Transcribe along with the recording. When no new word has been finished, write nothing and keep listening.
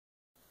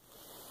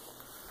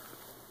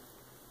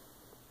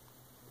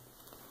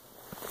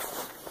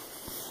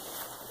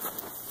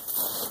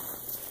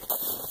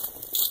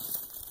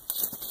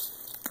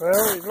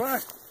Well, these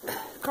last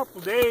couple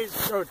days,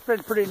 so it's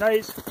been pretty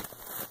nice.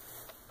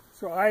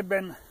 So I've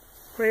been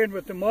playing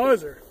with the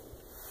Mauser.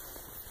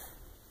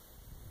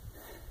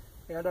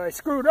 And I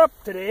screwed up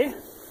today.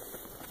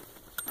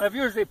 I'm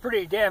usually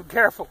pretty damn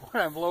careful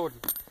when I'm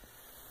loading.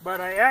 But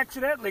I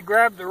accidentally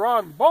grabbed the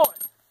wrong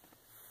bullet.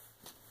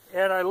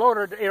 And I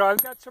loaded,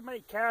 I've got so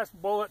many cast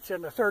bullets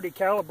in the 30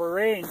 caliber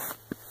range.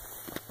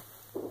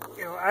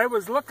 I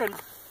was looking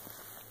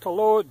to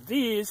load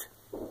these,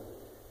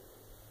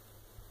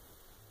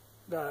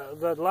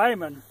 the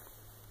Lyman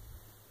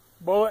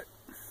bullet,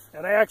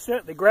 and I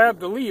accidentally grabbed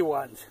the Lee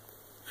ones.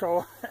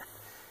 So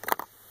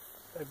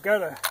I've got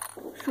to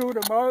shoot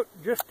them out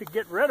just to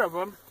get rid of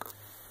them,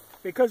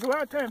 because a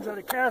lot of times on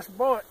a cast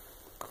bullet,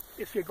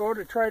 if you go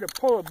to try to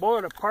pull a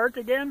bullet apart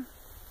again,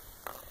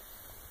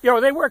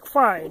 they work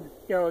fine.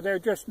 They're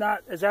just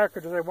not as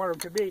accurate as I want them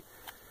to be.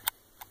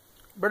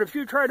 But if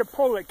you try to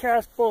pull the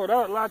cast bullet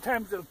out, a lot of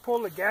times it'll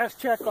pull the gas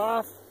check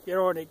off,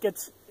 and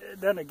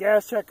then the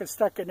gas check is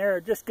stuck in there.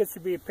 It just gets to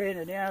be a pain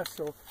in the ass.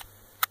 So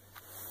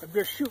I'm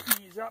just shooting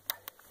these up.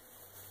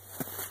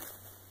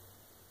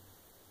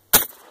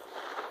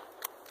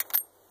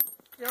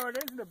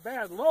 It isn't a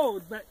bad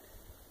load, but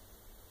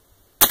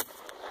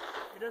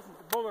it isn't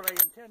the bullet I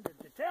intended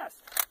to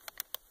test.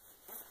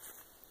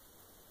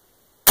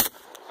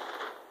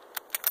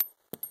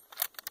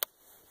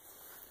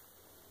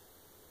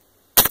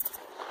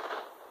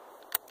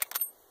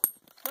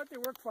 But they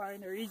work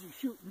fine, they're easy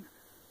shooting.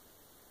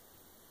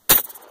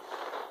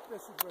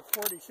 This is with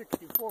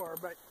 4064,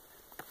 but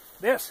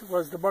this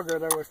was the bugger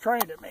that I was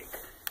trying to make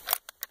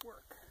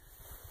work.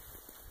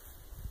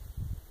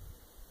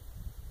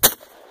 Because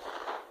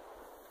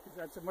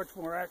that's a much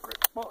more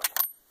accurate bullet.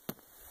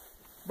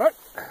 But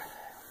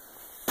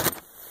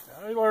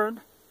I learned.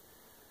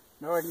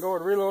 Now I can go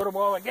and reload them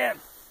all again.